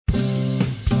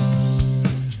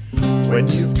When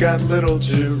you've got little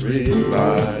to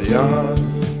rely on,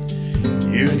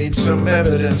 you need some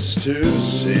evidence to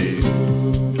see.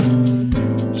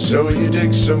 So you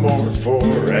dig some more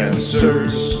for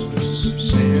answers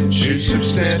to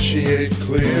substantiate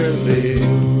clearly.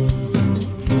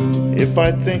 If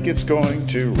I think it's going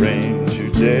to rain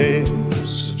today,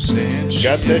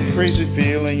 got that crazy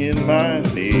feeling in my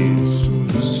knees.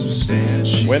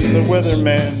 When the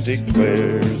weatherman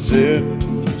declares it,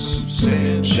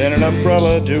 then an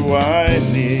umbrella do I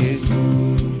need.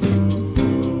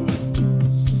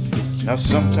 Now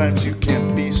sometimes you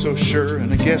can't be so sure,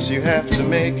 and I guess you have to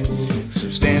make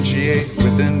substantiate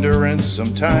with endurance.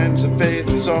 Sometimes the faith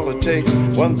is all it takes.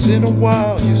 Once in a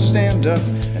while you stand up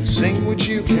and sing what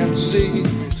you can see.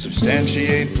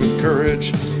 Substantiate with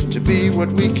courage to be what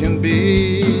we can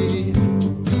be.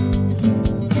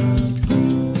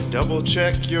 Double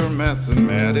check your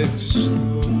mathematics.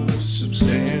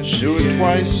 Do it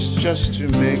twice just to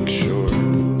make sure.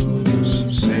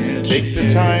 Take the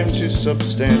time to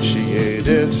substantiate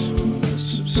it,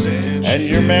 and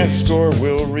your math score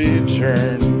will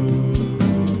return.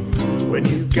 When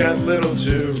you've got little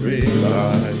to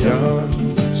rely on,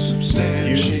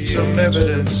 you need some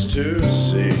evidence to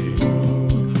see.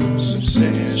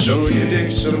 So you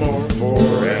dig some more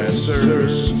for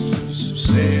answers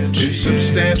to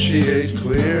substantiate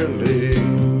clearly.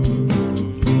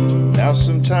 Now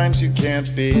sometimes you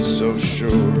can't be so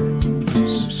sure,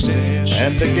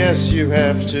 and the guess you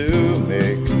have to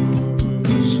make.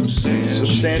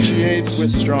 Substantiate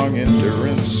with strong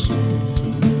endurance.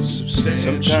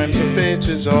 Sometimes the faith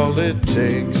is all it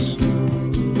takes.